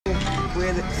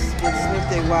would sniff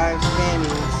their wives'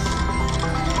 panties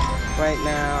right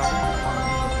now.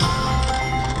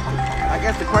 I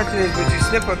guess the question is, would you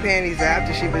sniff her panties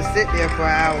after she been sitting there for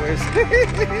hours?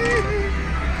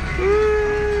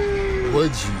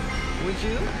 Would you? Would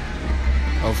you?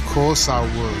 Of course I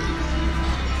would.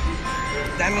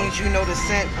 That means you know the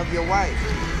scent of your wife.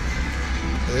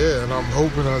 Yeah, and I'm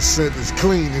hoping her scent is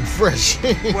clean and fresh.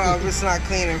 Well, if it's not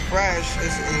clean and fresh,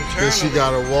 it's internal. Then she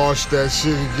gotta wash that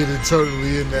shit and get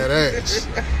internally in that ass.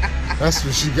 That's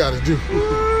what she gotta do.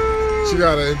 She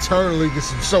gotta internally get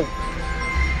some soap.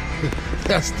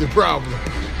 That's the problem.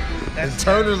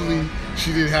 Internally,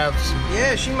 she didn't have some.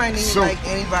 Yeah, she might need soap. like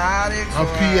antibiotics. Her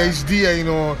PhD ain't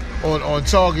on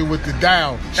target with the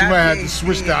dial. She might have to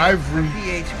switch to ivory.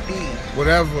 PhD.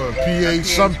 Whatever, pH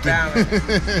something.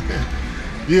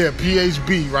 Yeah,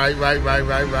 PhB, right. Yeah,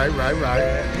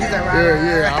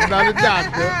 I'm not a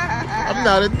doctor. I'm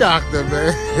not a doctor,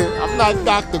 man. I'm not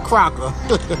Dr. Crocker.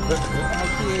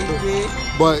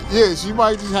 But yeah, she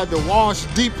might just have to wash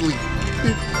deeply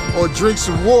or drink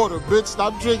some water, bitch.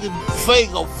 Stop drinking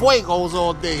Fuegos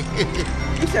all day.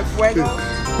 You said Fuego?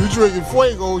 You drinking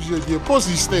Fuegos, your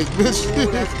pussy stink, bitch.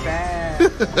 Ooh, that's bad.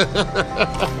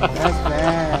 That's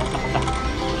bad.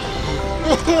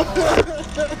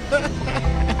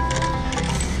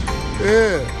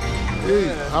 Yeah.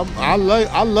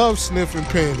 I love sniffing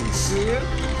panties. Do you?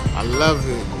 I love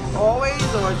it.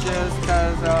 Always, or just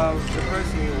because of the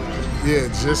person you were? Yeah,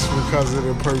 just because of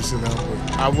the person I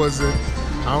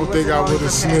don't think I would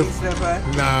have sniffed.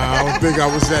 Nah, I don't think I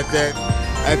was at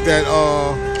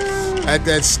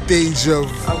that stage of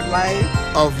life,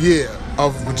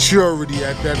 of maturity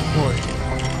at that point.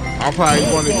 I probably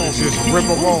wanted to just rip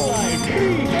them off.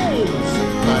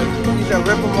 Like, you said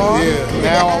rip them off?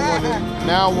 Yeah.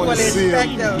 Now I want to see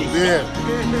them. Yeah.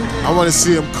 I want to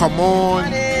see them come on. I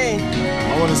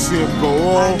want to see them go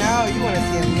off. I know you want to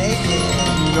see them naked.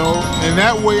 You know, and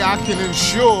that way I can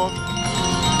ensure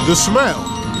the smell.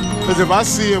 Because if I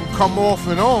see them come off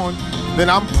and on, then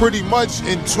I'm pretty much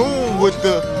in tune with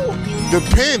the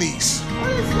panties.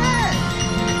 What is that?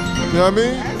 You know what I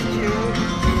mean? That's cute.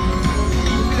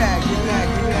 Give me that.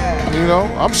 You know,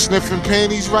 I'm sniffing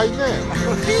panties right now.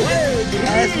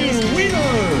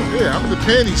 Yeah, I'm the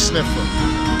panty sniffer.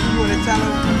 You want to tell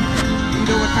them, you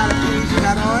know what kind of panties you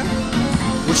got on?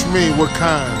 What you mean, what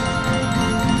kind?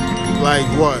 Like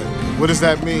what? What does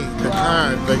that mean? The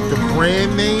kind? Like the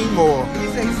brand name or? You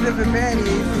say sniffing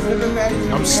panties. Sniffing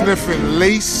panties. I'm sniffing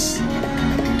lace,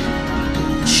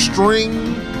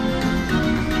 string,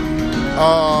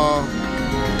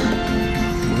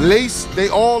 lace. They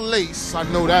all lace. I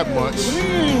know that much.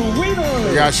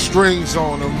 They got strings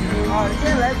on them. Oh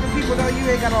yeah, let the people know you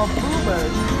ain't got all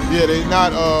boobas. Yeah, they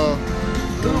not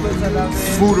Boobas are not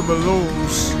there. Fruit of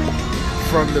Balloons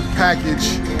from the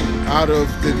package out of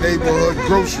the neighborhood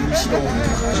grocery store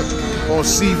or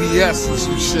CVS or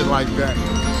some shit like that.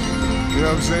 You know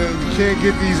what I'm saying? You can't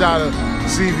get these out of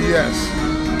CVS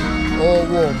or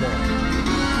Walmart.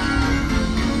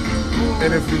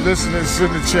 And if you're listening,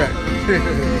 send a check.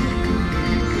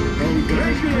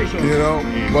 You know,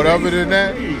 but other than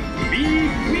that,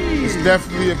 it's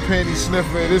definitely a panty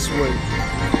sniffer this way.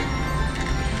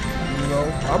 You know,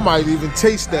 I might even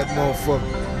taste that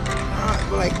motherfucker.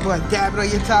 Like what? Dab it on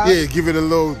your top? Yeah, give it a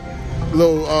little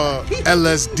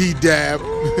LSD dab.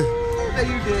 That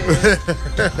you did.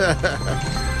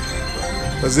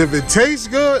 Cause if it tastes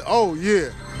good, oh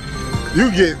yeah,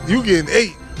 you getting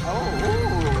 8.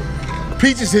 Oh.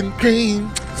 Peaches and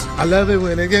cream. I love it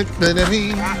when it gets what I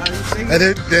mean.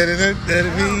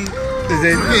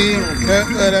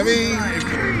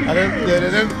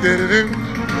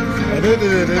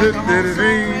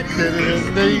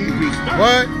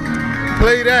 What?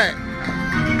 Play that.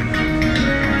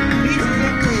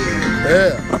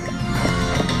 Yeah.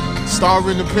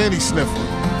 Starring the penny sniffer.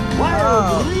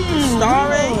 Wow.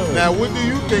 Starring? Now, what do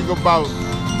you think about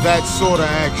that sort of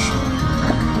action?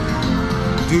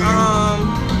 Do you?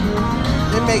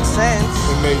 It makes sense.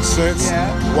 It makes sense?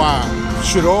 Yeah. Why?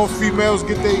 Should all females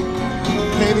get their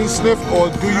panties sniffed? Or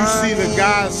do you see the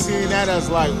guys seeing that as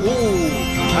like,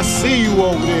 ooh, I see you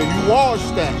over there. You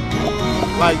washed that.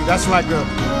 Like, that's like a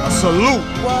salute.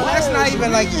 Well, that's not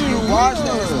even like you wash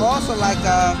that. It's also like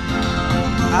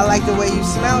I like the way you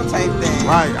smell type thing.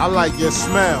 Right, I like your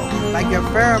smell. Like your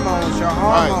pheromones, your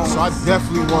hormones. Right, so I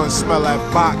definitely want to smell that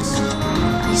box.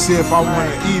 See if I want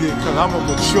to eat it, because I'm a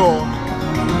mature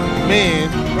man.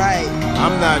 Right.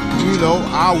 I'm not, you know,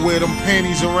 I wear them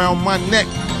panties around my neck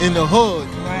in the hood.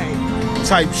 Right.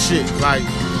 Type shit. Like,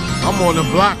 I'm on the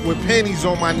block with panties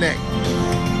on my neck.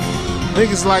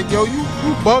 Niggas like, yo, you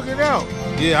bugging out.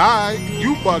 Yeah, all right.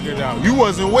 You bugging out. You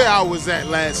wasn't where I was at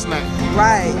last night.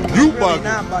 Right. You really bugging.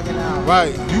 not bugging out.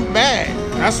 Right. You mad.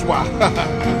 That's why.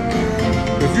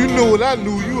 If you knew what I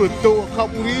knew, you would throw a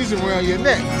couple of these around your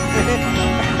neck.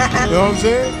 You know what I'm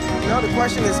saying? No, the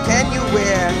question is, can you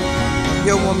wear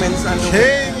your woman's underwear?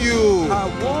 Can you?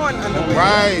 Worn underwear.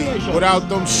 Right. Without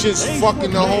them shits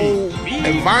fucking the whole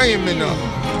environment up.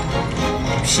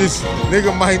 Shits,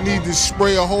 nigga might need to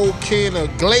spray a whole can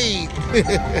of Glade.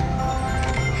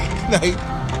 Like,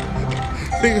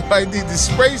 nigga might need to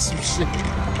spray some shit.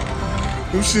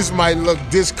 Them shits might look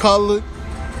discolored.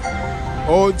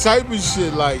 All type of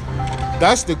shit. Like,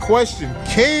 that's the question.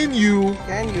 Can you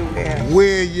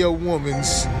wear your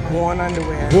woman's worn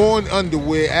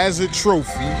underwear as a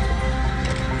trophy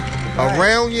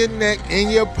around your neck, in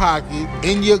your pocket,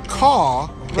 in your car,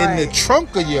 in the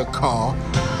trunk of your car,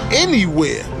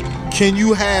 anywhere? Can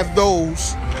you have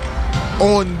those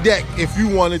on deck if you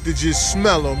wanted to just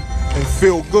smell them and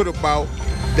feel good about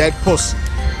that pussy?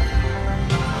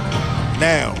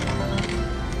 Now,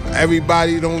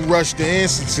 everybody don't rush to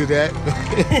answer to that.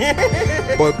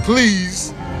 But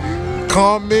please,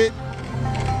 comment.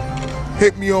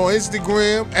 Hit me on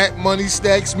Instagram at Money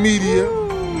Stacks Media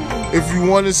if you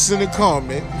want to send a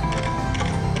comment.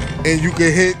 And you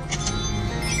can hit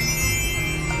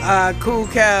Cool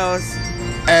Cows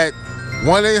at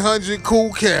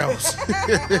 1-800-COOL-COWS.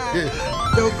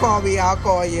 Don't call me, I'll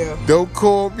call you. Don't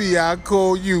call me, I'll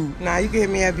call you. Nah, you can hit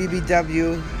me at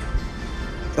BBW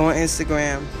on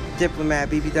Instagram. Diplomat,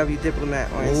 BBW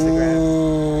Diplomat on Instagram.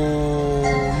 Oh,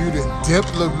 you the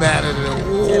diplomat of the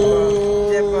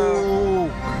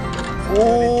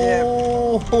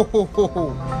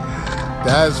Oh,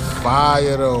 that's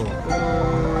fire though.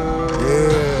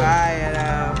 Yeah, fire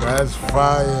though. That's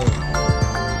fire.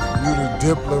 You the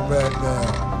diplomat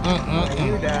now.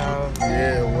 You know.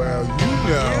 Yeah, well, you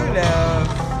know. You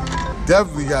know.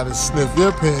 Definitely gotta sniff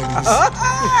your panties.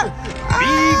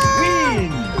 Big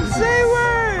win. Say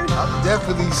word. I'm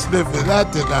definitely sniffing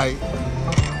that tonight.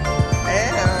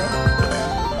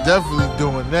 Yeah. Definitely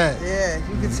doing that. Yeah,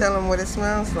 you can tell them what it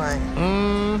smells like.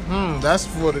 That's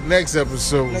for the next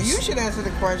episode. Now you should answer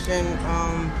the question,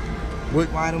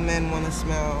 why do men want to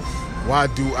smell? Why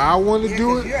do I want to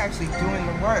do it? You're actually doing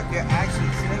the work. You're actually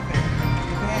sniffing.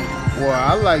 Well,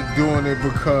 I like doing it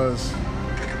because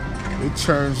it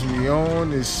turns me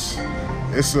on. It's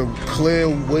a clear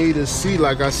way to see,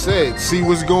 like I said, see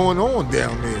what's going on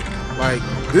down there. Like,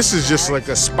 this is just like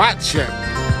a spot check.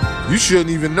 You shouldn't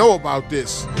even know about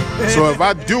this. So if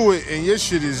I do it and your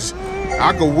shit is,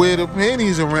 I could wear the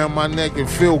panties around my neck and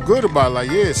feel good about it. Like,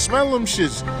 yeah, smell them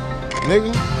shits,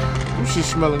 nigga. Them shit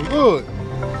smelling good.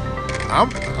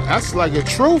 That's like a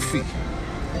trophy.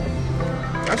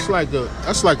 That's like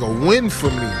a win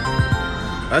for me.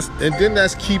 And then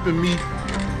that's keeping me,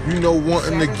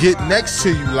 wanting to get next to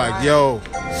you. Like, yo,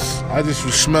 I just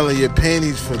was smelling your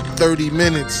panties for 30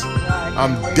 minutes.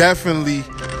 I'm definitely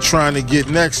trying to get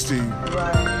next to you.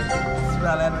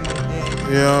 Smell that on your dick.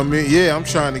 You know what I mean? Yeah, I'm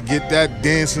trying to get that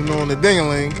dancing on the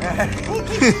ding-a-ling. You know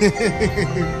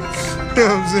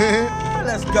what I'm saying?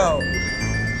 Let's go.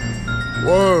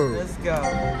 Word. Let's go.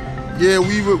 Yeah,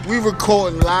 we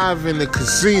recording live in the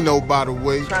casino, by the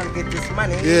way. Trying to get this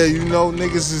money. Yeah,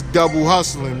 niggas is double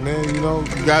hustling, man. You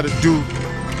gotta do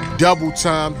double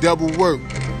time, double work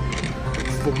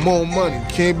for more money.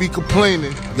 Can't be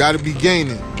complaining. Gotta be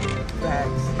gaining. Facts.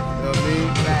 You know what I mean?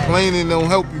 Complaining don't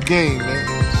help you gain, man.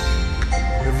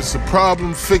 If it's a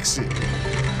problem, fix it.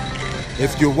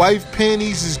 If your wife's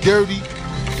panties is dirty,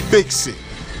 fix it.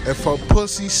 If her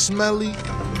pussy smelly,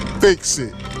 fix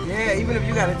it. Yeah, even if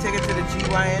you gotta take it to the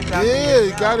GYN doctor. Yeah,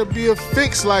 it gotta be a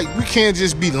fix. Like, we can't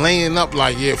just be laying up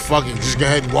like, yeah, fuck it, just go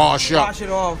ahead and wash up. Wash it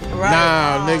off, right?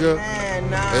 Nah, nigga. Man,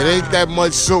 nah. It ain't that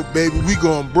much soap, baby. We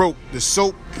going broke. The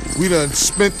soap, we done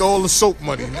spent all the soap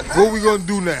money. What we gonna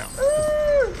do now?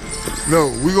 No,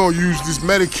 we gonna use this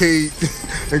Medicaid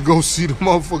and go see the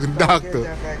motherfucking doctor.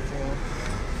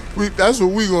 That's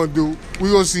what we gonna do.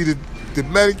 We gonna see the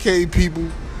Medicaid people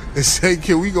and say,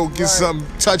 can we go get something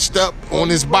touched up on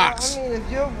this box? I mean,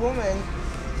 if your woman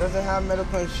doesn't have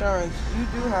medical insurance, you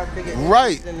do have bigger issues.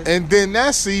 Right, and then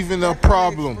that's even a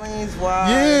problem. Explains why.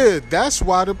 Yeah, that's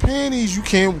why the panties, you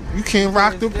can't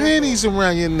rock the panties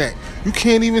around your neck. You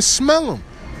can't even smell them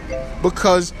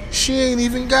because she ain't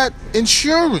even got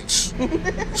insurance.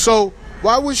 So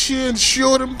why would she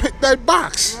insure that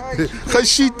box? Because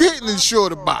she didn't insure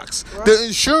the box. The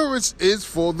insurance is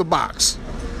for the box.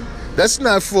 That's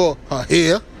not for her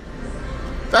hair.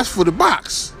 That's for the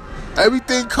box.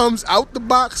 Everything comes out the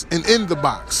box and in the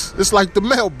box. It's like the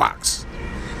mailbox.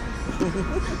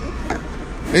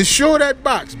 Insure that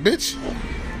box, bitch.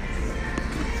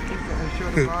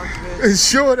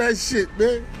 Insure that shit,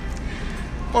 man.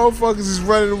 Motherfuckers is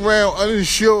running around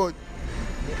uninsured.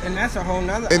 And that's a whole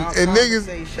nother and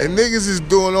niggas is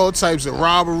doing all types of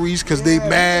robberies because they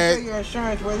mad. You pay your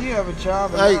insurance whether you have a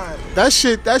job or like, not. That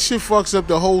shit fucks up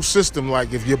the whole system.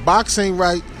 Like, if your box ain't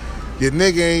right, your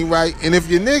nigga ain't right. And if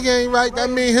your nigga ain't right, that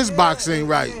means his box ain't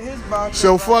right.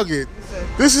 So fuck it.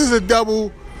 This is a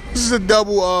double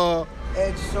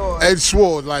edged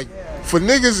sword. Like, for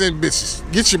niggas and bitches,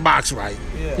 get your box right.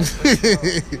 Yeah.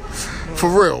 For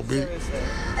real, B.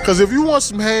 Because if you want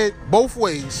some head both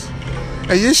ways,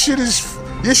 and your shit is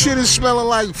smelling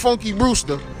like Funky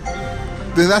Brewster,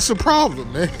 then that's a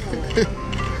problem, man.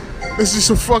 This is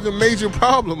a fucking major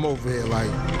problem over here. Like,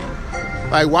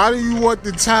 why do you want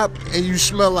the top and you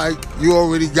smell like you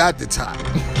already got the top?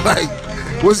 Like,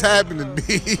 what's happening,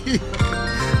 B?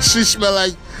 She smell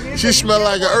like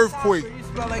an earthquake. You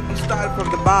smell like you started from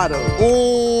the bottom.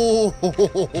 Oh,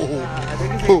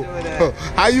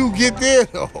 how you get there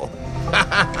though?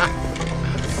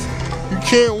 You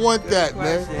can't want that,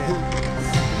 man.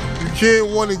 You can't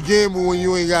want to gamble when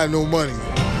you ain't got no money.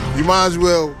 You might as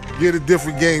well get a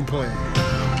different game plan.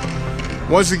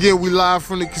 Once again, we live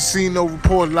from the casino,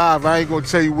 report live. I ain't gonna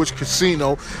tell you which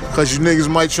casino, because you niggas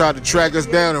might try to track us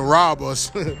down and rob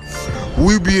us.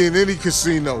 We be in any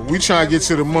casino. We trying to get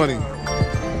to the money.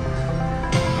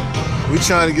 We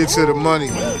trying to get to the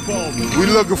money. We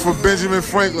looking for Benjamin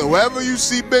Franklin. Wherever you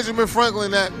see Benjamin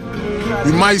Franklin at,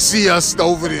 you might see us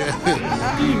over there.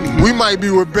 We might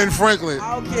be with Ben Franklin.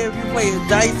 I don't care if you play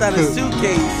dice out of a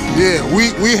suitcase. Yeah,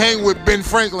 we hang with Ben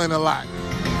Franklin a lot.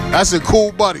 That's a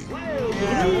cool buddy.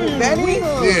 Benny?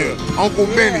 Yeah, Uncle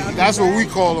Benny. That's what we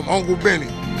call him, Uncle Benny.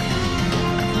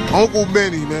 Uncle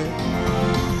Benny, man.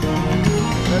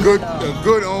 A good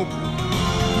uncle.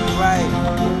 Right.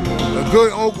 A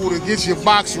good uncle to get your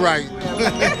box right.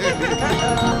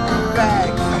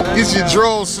 Get your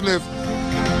drawers sniffed. You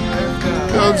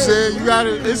know what I'm saying? You got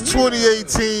it. It's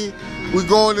 2018. We're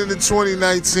going into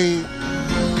 2019.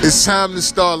 It's time to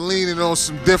start leaning on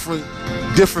some different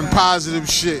positive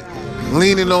shit.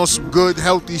 Leaning on some good,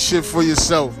 healthy shit for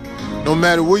yourself. No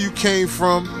matter where you came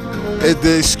from,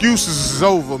 the excuses is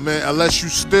over, man. Unless you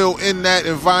still in that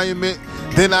environment,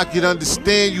 then I can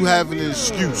understand you having an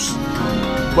excuse.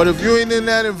 But if you ain't in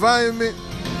that environment,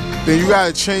 then you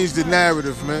gotta change the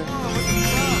narrative, man.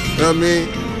 You know what I mean?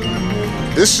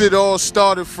 This shit all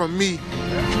started from me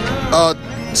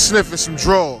sniffing some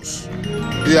drawers.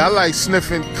 Yeah, I like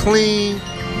sniffing clean,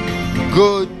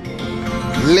 good,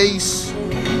 lace,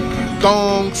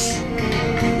 thongs,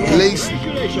 lace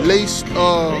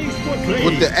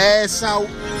with the ass out.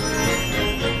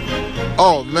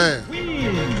 Oh man,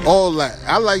 all that.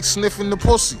 I like sniffing the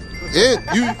pussy.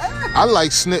 I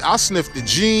sniff the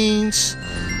jeans.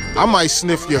 I might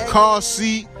sniff your car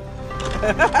seat.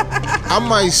 I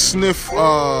might sniff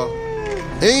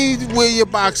anywhere your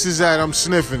box is at, I'm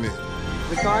sniffing it.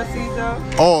 The car seat though?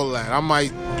 All that. I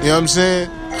might, you know what I'm saying?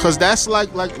 Cause that's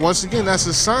like once again, that's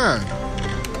a sign.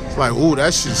 It's like, ooh,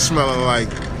 that shit smelling like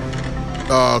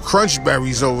crunch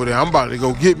berries over there. I'm about to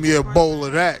go get me a bowl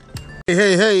of that.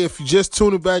 Hey, if you just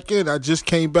tuning back in, I just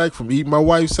came back from eating my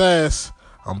wife's ass.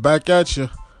 I'm back at you.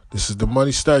 This is the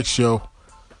Money Stack Show.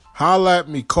 Holla at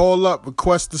me, call up,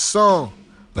 request a song.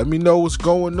 Let me know what's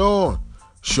going on.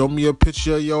 Show me a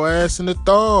picture of your ass in the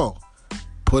thong.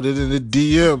 Put it in the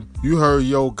DM. You heard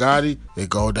Yo Gotti. It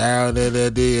go down in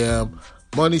the DM.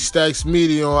 Money Stacks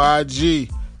Media on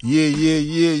IG. Yeah.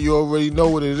 You already know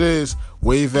what it is.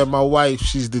 Wave at my wife.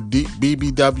 She's the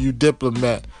BBW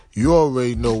diplomat. You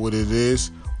already know what it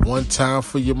is. One time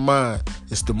for your mind.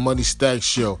 It's the Money Stack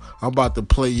Show. I'm about to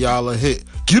play y'all a hit.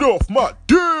 Get off my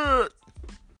dick!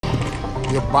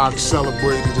 Your box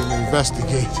celebrated and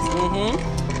investigated. Mm-hmm.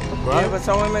 Right? Yeah, but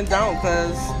some women don't,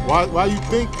 because... Why you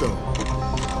think, though?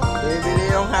 Maybe they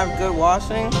don't have good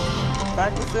washing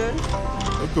practices.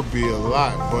 It could be a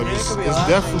lot, but it's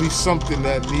definitely something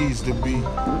that needs to be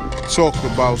talked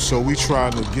about, so we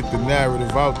trying to get the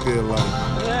narrative out there, like...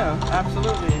 Yeah,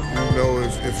 absolutely. You know,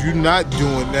 if you're not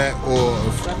doing that, or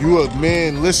if you're a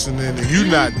man listening and you're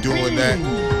not doing that,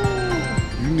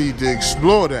 you need to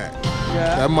explore that.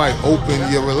 Yeah. That might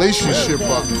open your relationship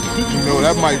up. You know,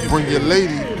 that might bring your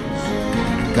lady,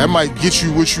 that might get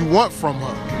you what you want from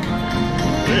her.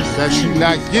 That you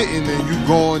not getting and you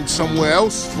going somewhere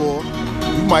else for.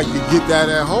 You might could get that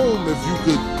at home if you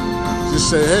could just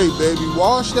say, hey, baby,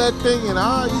 wash that thing and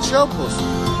I'll eat your pussy.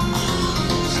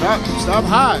 Stop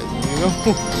hiding, you know?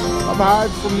 I'm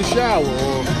hiding from the shower,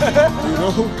 or, you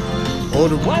know, or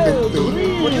the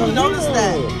When you notice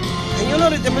that, and you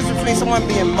know the difference between someone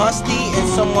being musty and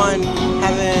someone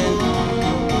having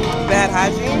bad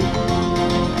hygiene?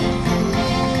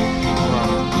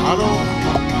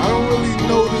 I don't really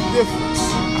know the difference.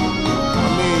 I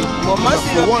mean, Well, most for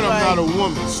people one, be I'm not a like-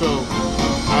 woman, so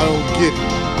I don't get it.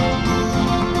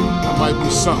 That might be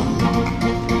something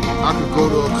I could go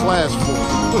to a class for.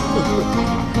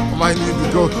 I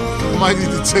might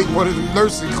need to take one of the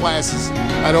nursing classes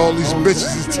that all these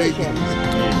bitches is taking.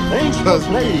 Thanks for Because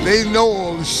playing. they know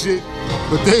all the shit,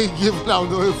 but they ain't giving out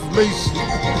no information.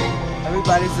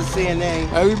 Everybody's a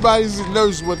CNA. Everybody's a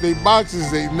nurse, but they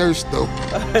boxers ain't nurse though.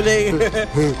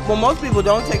 Well, most people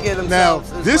don't take care of Now,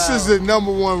 themselves. as this well. is the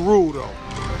number one rule though.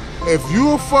 If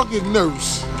you a fucking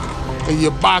nurse and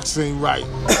your box ain't right,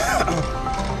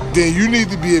 then you need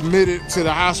to be admitted to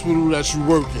the hospital that you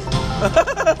work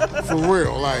in. For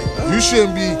real. Like, you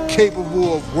shouldn't be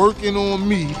capable of working on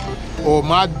me or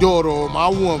my daughter or my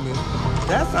woman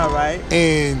That's not right.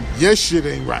 and your shit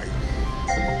ain't right.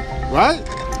 Right?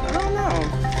 I don't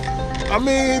know. I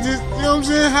mean, just, you know what I'm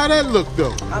saying? How that look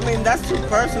though? I mean, that's too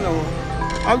personal.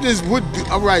 I'm just,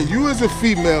 all right, you as a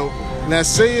female, now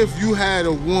say if you had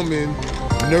a woman,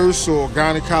 nurse or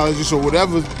gynecologist or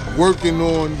whatever working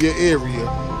on your area,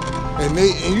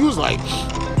 and you was like,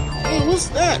 hey, what's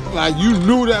that? Like, you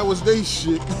knew that was they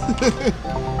shit.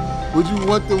 Would you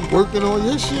want them working on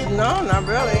your shit? No, not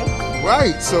really.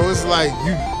 Right, so it's like,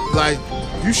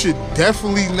 you should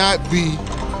definitely not be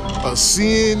a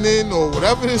CNN or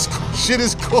whatever this shit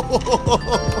is called.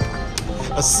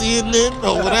 A CNN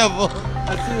or whatever.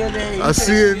 A CNA. A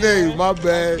CNA, my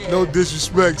bad. No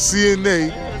disrespect. CNA.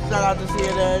 Shout out to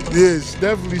CNN. Yes,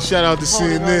 definitely shout out to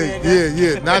Hold it on CNA. there,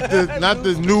 Yeah. Not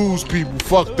the news people.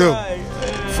 Fuck them. Right.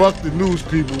 Fuck the news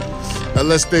people.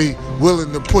 Unless they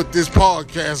willing to put this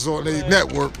podcast on their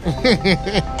network.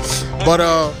 But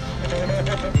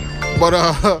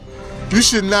you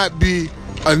should not be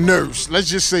a nurse. Let's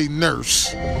just say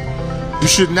nurse. You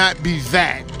should not be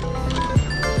that.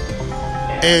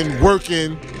 And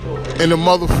working in a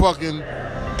motherfucking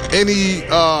any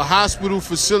hospital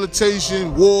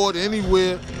facilitation ward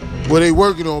anywhere where they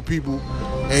working on people,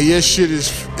 and your shit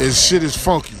is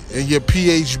funky, and your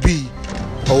PHB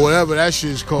or whatever that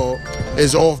shit is called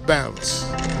is off balance.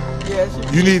 Yeah, it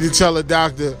should You need to tell a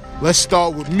doctor, let's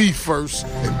start with me first,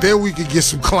 and then we can get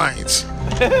some clients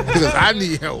because I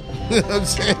need help. You know what I'm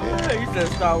saying? be- you should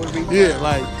start with me. Yeah,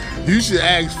 like you should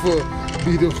ask for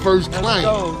be the first Let's client.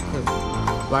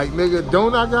 go. Like, nigga,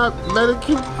 don't I got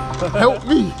Medicare? Help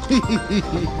me.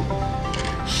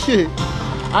 Shit,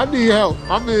 I need help.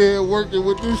 I'm in here working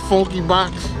with this funky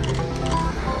box.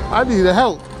 I need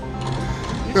help.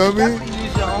 You know what I mean? Definitely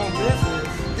use your own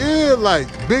business. Yeah,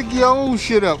 like, big your own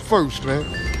shit up first, man.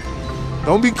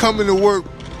 Don't be coming to work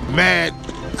mad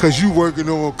because you working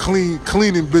on cleaning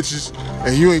bitches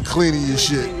and you ain't cleaning your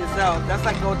shit. Clean yourself. That's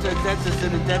like going to a dentist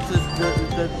and the dentist.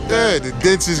 Yeah, the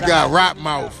dentist got rot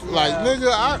mouth. Like,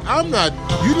 nigga, I'm not,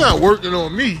 you not working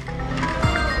on me.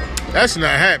 That's not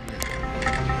happening.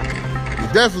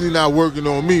 You're definitely not working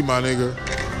on me, my nigga.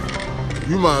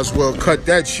 You might as well cut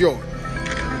that short.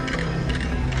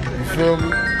 You feel me?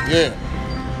 Yeah.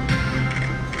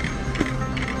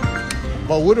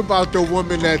 But what about the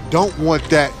women that don't want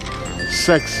that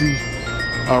sexy,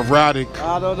 erotic?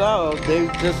 I don't know. They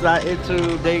just not into.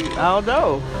 I don't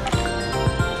know.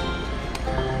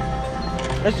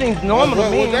 It seems normal to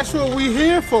me. Well, that's what we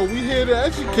here for. We here to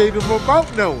educate them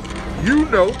about knowing. You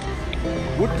know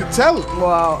what to tell them.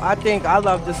 Well, I think I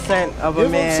love the scent of a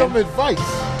Give them man. some advice.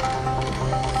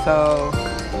 So,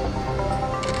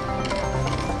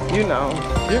 you know,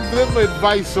 Give them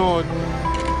advice on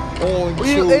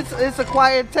it's a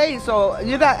quiet taste. So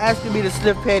you're not asking me to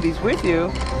sniff panties with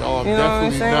you. No, You know what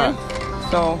I'm definitely saying?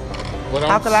 not. So But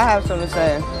how could I have something to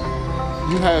say?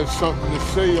 You have something to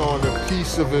say on a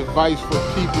piece of advice for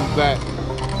people that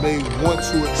may want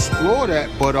to explore that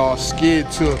but are scared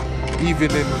to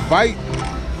even invite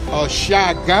a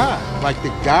shy guy. Like the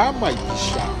guy might be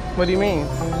shy. What do you mean?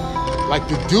 Like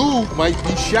the dude might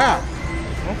be shy.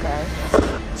 Okay.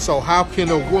 So how can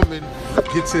a woman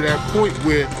get to that point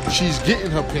where she's getting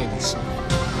her panties?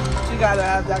 She gotta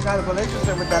have that kind of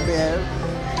relationship with that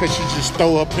man. Could she just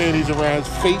throw her panties around his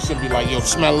face and be like, yo,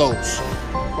 smell those?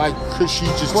 Like, could she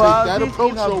just Well, take that he's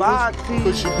approach? in her Or box,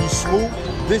 could she be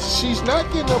smooth? She's not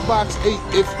getting her box 8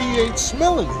 if he ain't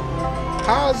smelling it.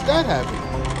 How is that happening?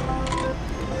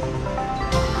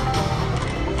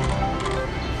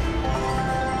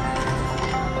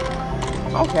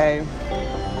 Okay.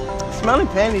 Smelling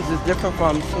panties is different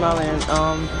from smelling.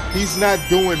 He's not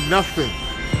doing nothing.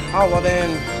 Oh well then.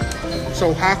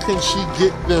 So how can she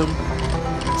get them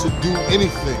to do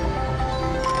anything?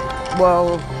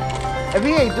 Well, if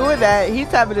he ain't doing that, he's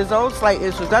having his own slight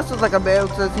issues. That's just like a man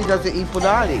who says he doesn't eat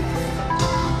punani.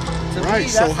 To Right. me,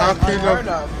 So that's how like can unheard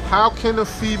of. a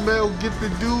female get the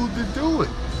dude to do it?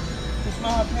 To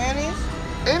smell her panties?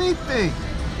 Anything.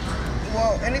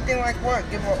 Well, anything like what?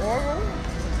 Give her oral?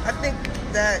 I think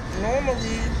that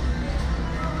normally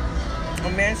a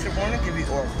man should want to give you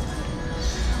oral.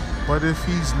 But if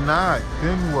he's not,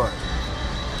 then what?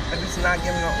 If he's not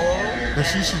giving her oral, Then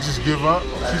she should just give up.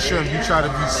 She shouldn't be trying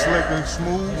to be slick and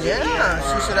smooth. yeah,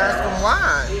 she should ask him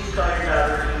why.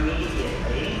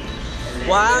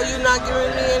 Why are you not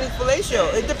giving me any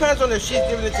fellatio? It depends on if she's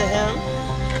giving it to him.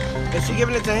 Is she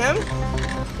giving it to him?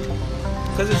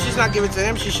 Because if she's not giving it to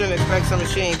him, she shouldn't expect something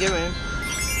she ain't giving.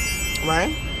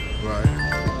 Right? Right.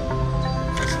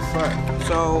 That's a fact.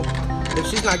 So, if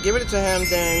she's not giving it to him,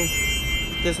 then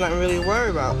there's nothing really to worry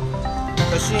about.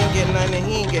 Because she ain't getting nothing and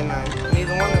he ain't getting nothing.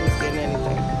 Neither one of them is getting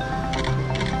anything.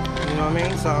 You know what I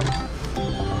mean? So,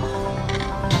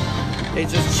 they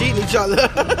just cheating each other.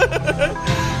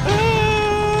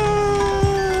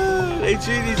 They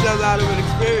cheat each other out of an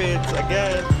experience, I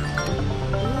guess.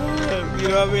 You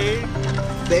know what I mean?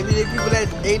 Maybe the people that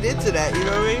ain't into that, you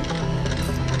know what I mean?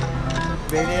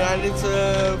 Maybe they're not into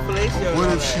fellatio. What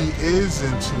if she is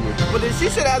into it? But then she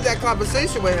should have that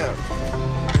conversation with him.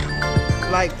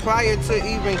 Like prior to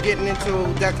even getting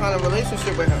into that kind of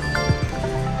relationship with him.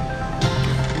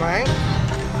 Right?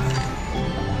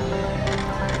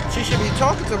 She should be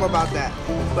talking to him about that.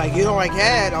 Like, you don't like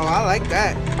head? Oh, I like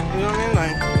that. You know what I mean?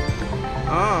 Like,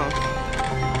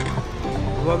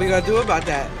 what we gonna do about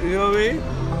that? You know what I mean?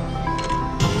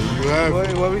 You have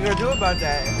it. What we gonna do about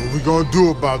that? What we gonna do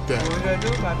about that? What we gonna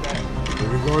do about that?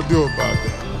 What we gonna do about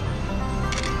that?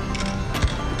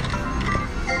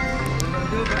 What we gonna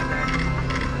do about that?